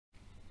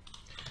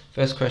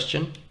First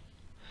question,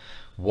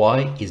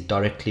 y is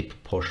directly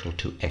proportional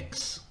to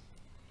x.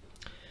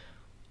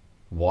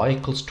 Y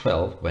equals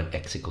 12 when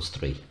x equals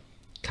 3.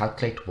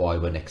 Calculate y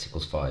when x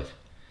equals 5.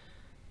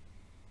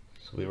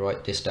 So we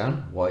write this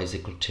down, y is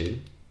equal to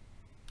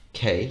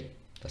k,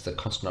 that's the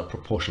constant of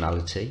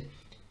proportionality,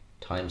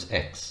 times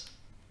x.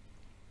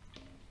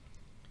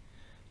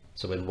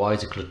 So when y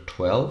is equal to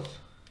 12,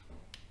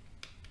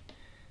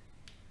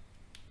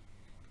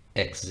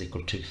 x is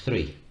equal to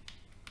 3.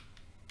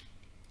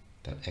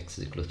 That x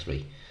is equal to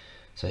 3.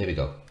 So here we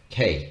go.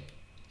 K,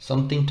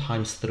 something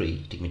times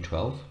 3 to give me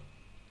 12.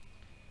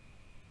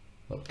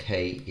 Well,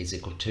 k is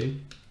equal to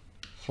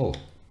 4.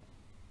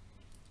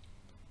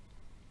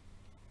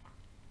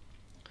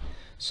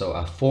 So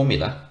our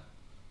formula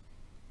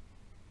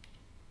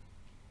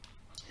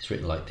is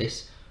written like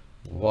this.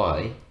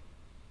 Y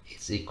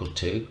is equal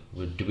to,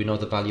 do we know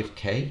the value of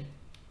k?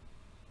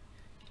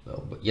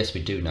 Well, yes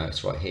we do now,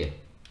 it's right here.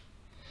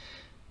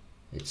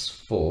 It's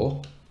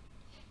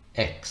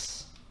 4x.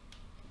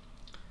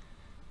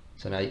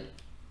 So now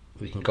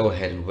we can go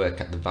ahead and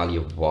work out the value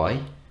of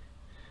y.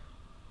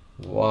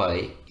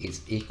 Y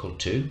is equal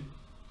to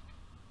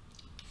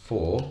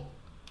 4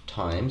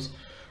 times,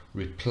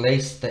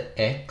 replace the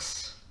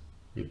x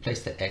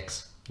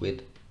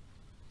with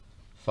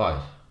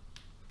 5.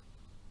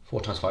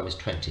 4 times 5 is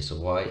 20, so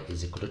y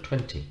is equal to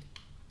 20.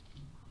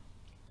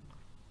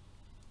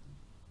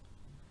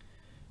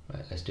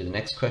 Right, let's do the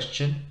next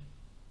question.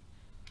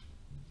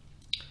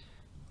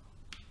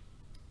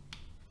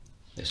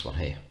 This one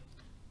here.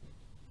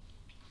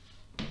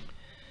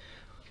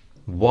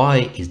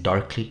 Y is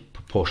directly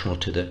proportional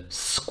to the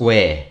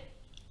square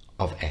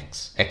of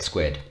x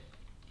squared.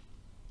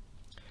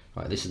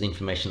 Right, this is the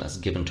information that's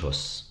given to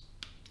us.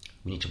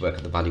 We need to work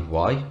out the value of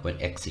y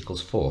when x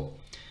equals 4.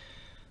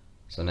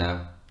 So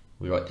now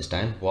we write this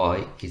down,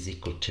 y is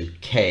equal to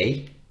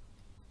k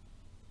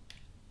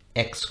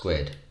x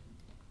squared.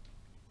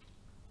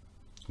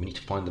 We need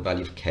to find the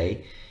value of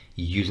k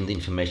using the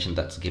information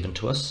that's given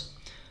to us.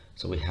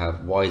 So we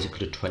have y is equal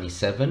to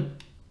 27.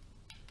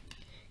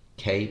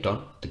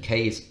 The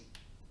k is,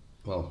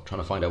 well,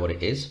 trying to find out what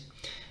it is,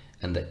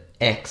 and the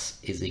x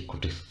is equal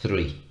to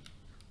 3.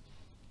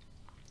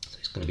 So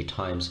it's going to be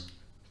times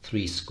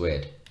 3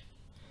 squared.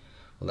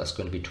 Well, that's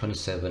going to be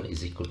 27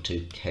 is equal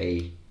to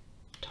k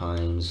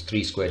times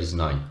 3 squared is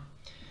 9.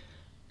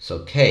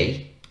 So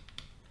k,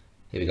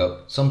 here we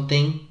go,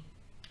 something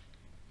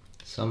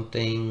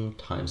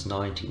times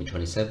 9 to give me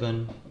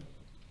 27.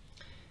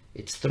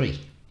 It's 3.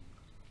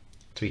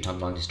 3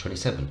 times 9 is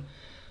 27.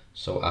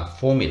 So our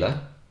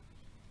formula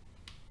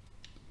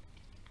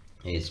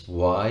is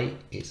y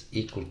is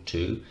equal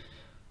to,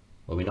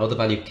 well, we know the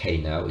value of k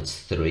now,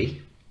 it's 3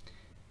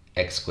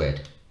 x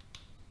squared.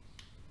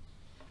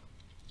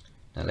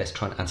 Now let's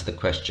try and answer the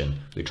question.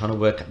 We're trying to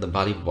work out the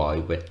value of y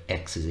when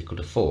x is equal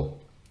to 4.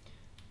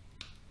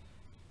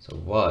 So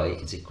y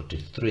is equal to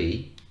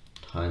 3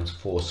 times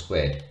 4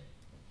 squared.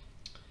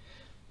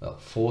 Well,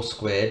 4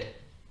 squared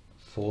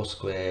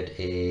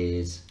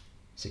is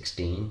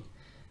 16.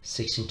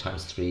 16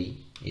 times 3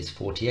 is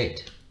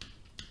 48.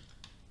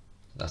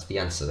 That's the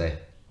answer there.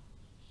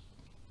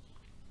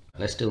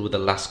 Let's deal with the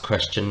last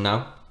question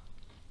now.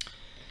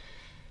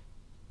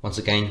 Once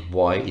again,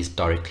 y is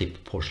directly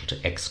proportional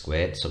to x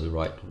squared, so we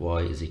write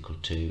y is equal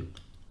to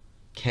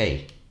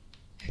k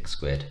x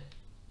squared.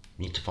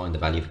 We need to find the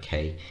value of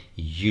k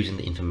using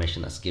the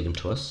information that's given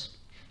to us.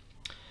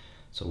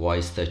 So y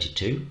is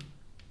 32.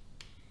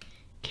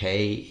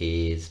 K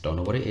is, don't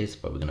know what it is,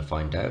 but we're going to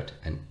find out,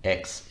 and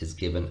x is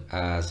given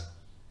as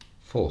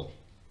 4.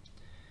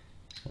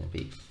 It's going to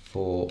be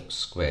 4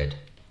 squared.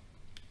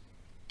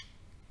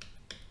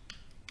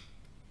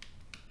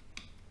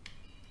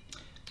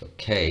 So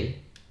k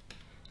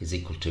is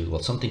equal to,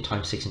 well, something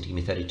times 16 to give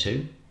me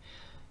 32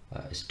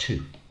 is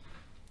 2.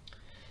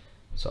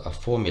 So our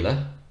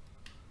formula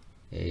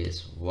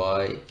is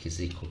y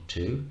is equal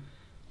to,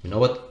 we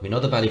know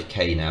the value of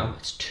k now,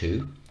 it's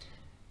 2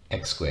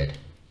 x squared.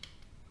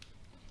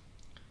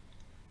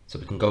 So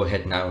we can go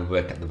ahead now and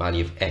work out the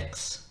value of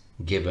x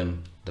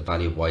given the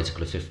value of y is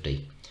equal to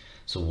 50.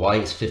 So y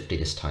is 50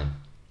 this time.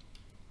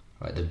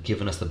 Right, they've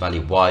given us the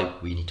value of y,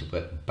 we need to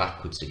work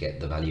backwards to get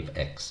the value of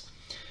x.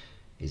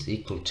 Is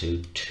equal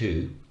to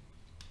 2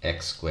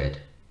 x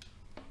squared.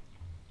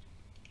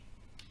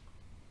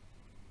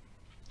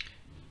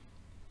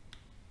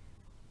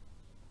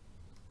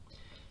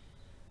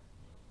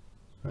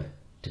 Right,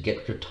 to get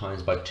rid of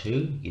times by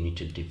 2, you need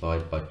to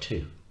divide by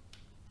 2.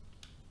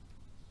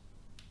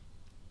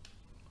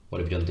 What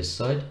have you done this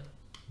side?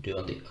 Do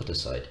on the other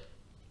side.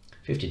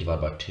 50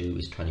 divided by 2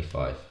 is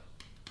 25.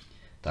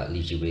 That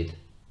leaves you with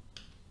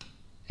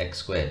x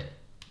squared.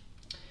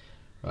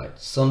 Right,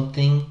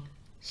 something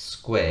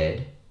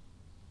squared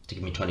to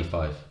give me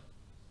 25.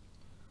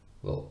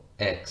 Well,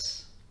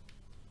 x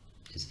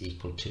is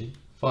equal to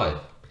 5,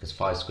 because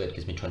 5 squared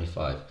gives me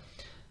 25.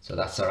 So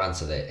that's our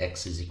answer there,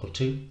 x is equal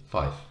to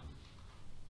 5.